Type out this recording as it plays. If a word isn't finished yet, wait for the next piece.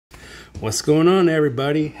What's going on,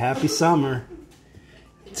 everybody? Happy summer.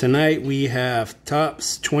 Tonight we have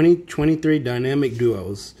Topps 2023 Dynamic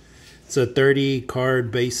Duos. It's a 30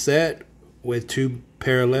 card base set with 2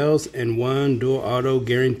 parallels and 1 dual auto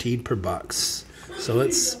guaranteed per box. So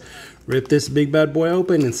let's rip this big bad boy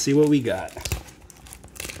open and see what we got.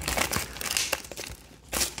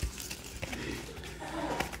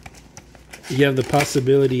 You have the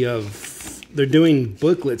possibility of, they're doing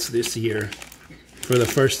booklets this year for the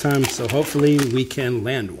first time, so hopefully we can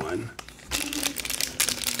land one.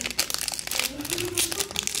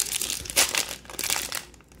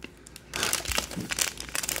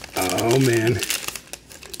 Oh man,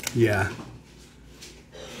 yeah,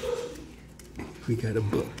 we got a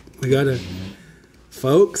book. We got a,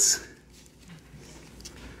 folks,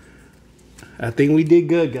 I think we did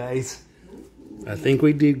good, guys. I think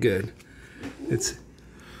we did good.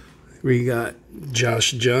 We got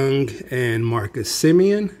Josh Jung and Marcus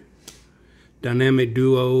Semien. Dynamic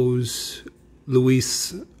Duos,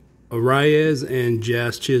 Luis Arias and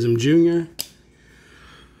Jazz Chisholm Jr.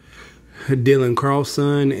 Dylan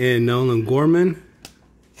Carlson and Nolan Gorman.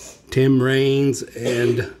 Tim Raines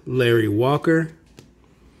and Larry Walker.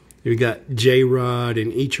 We got J-Rod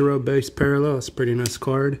and Ichiro base parallel. That's a pretty nice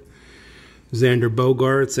card. Xander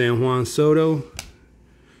Bogaerts and Juan Soto.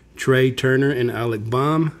 Trey Turner and Alec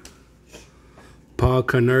Baum. Paul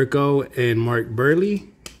Konerko and Mark Burley.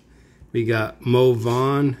 We got Mo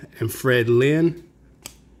Vaughn and Fred Lynn.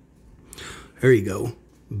 There you go.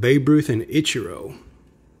 Babe Ruth and Ichiro.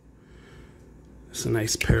 It's a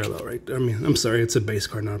nice parallel right there. I mean, I'm sorry, it's a base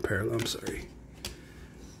card, not a parallel. I'm sorry.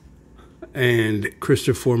 And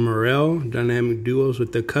Christopher Morel, Dynamic Duos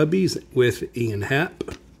with the Cubbies with Ian Happ.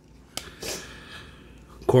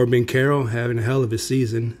 Corbin Carroll having a hell of a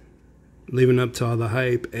season, living up to all the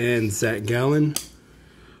hype. And Zach Gallen,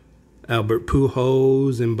 Albert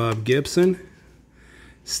Pujols and Bob Gibson,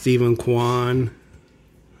 Stephen Kwan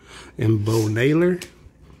and Bo Naylor.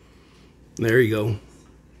 There you go.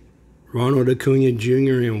 Ronald Acuna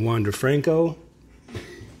Jr. and Wander Franco.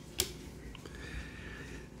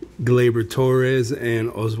 Gleyber Torres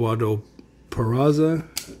and Oswaldo Peraza.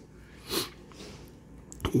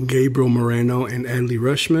 Gabriel Moreno and Adley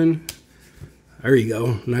Rutschman. There you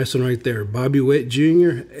go. Nice one right there. Bobby Witt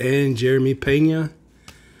Jr. and Jeremy Pena.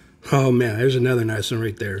 Oh, man, there's another nice one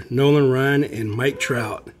right there. Nolan Ryan and Mike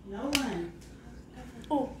Trout. Nolan.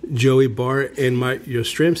 Oh. Joey Bart and Mike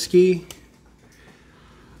Yastrzemski.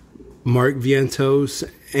 Mark Vientos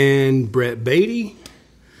and Brett Beatty.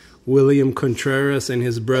 William Contreras and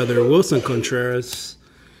his brother Wilson Contreras.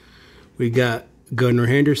 We got Gunnar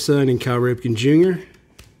Henderson and Cal Ripken Jr.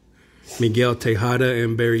 Miguel Tejada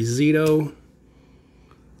and Barry Zito.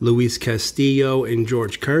 Luis Castillo and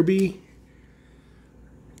George Kirby.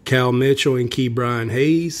 Cal Mitchell and Key Brian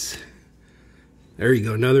Hayes. There you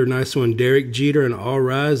go. Another nice one. Derek Jeter and All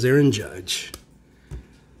Rise Aaron Judge.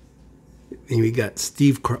 And we got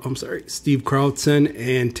Steve Carlton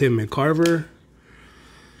and Tim McCarver.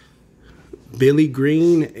 Billy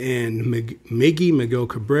Green and Miguel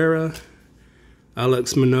Cabrera.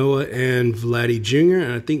 Alex Manoah and Vladdy Jr.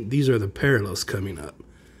 And I think these are the parallels coming up.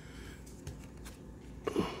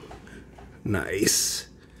 Nice.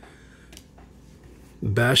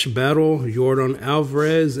 Bash Battle, Jordan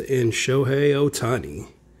Alvarez and Shohei Ohtani.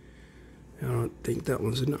 I don't think that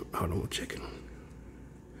one's enough. Hold on, we'll check it.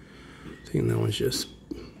 I think that one's just.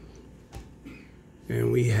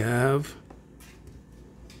 And we have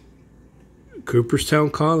Cooperstown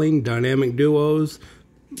Calling, Dynamic Duos,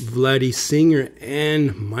 Vladdy Singer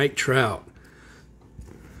and Mike Trout.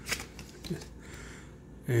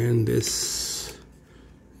 And this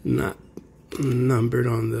not numbered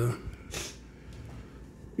on the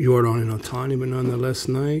Jordan and Ohtani, but nonetheless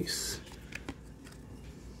nice.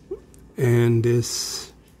 And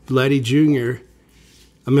this Vladdy Jr.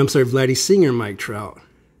 Vladdy Singer, Mike Trout.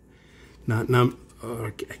 I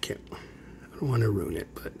can't. I don't want to ruin it,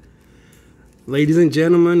 but ladies and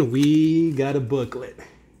gentlemen, we got a booklet.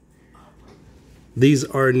 These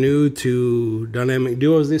are new to Dynamic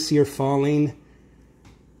Duos this year, falling.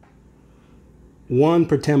 1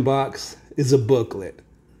 per 10 box is a booklet.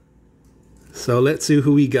 So let's see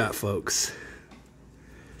who we got, folks.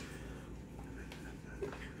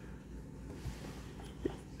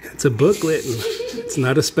 It's a booklet. It's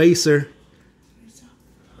not a spacer.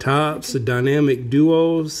 Topps Dynamic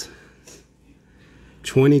Duos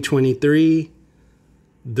 2023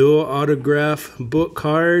 dual autograph book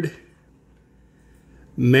card.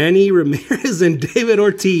 Manny Ramirez and David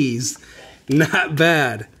Ortiz. Not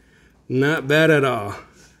bad. Not bad at all.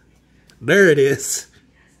 There it is.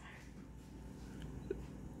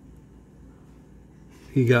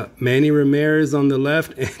 You got Manny Ramirez on the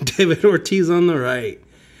left and David Ortiz on the right.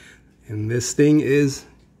 And this thing is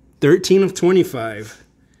 13 of 25.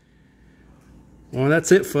 Well,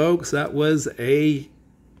 that's it, folks. That was a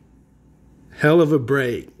hell of a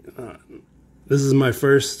break. This is my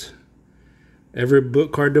first ever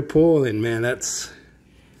book card to pull, and man, that's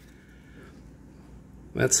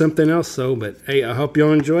something else. So, but hey, I hope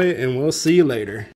y'all enjoy it, and we'll see you later.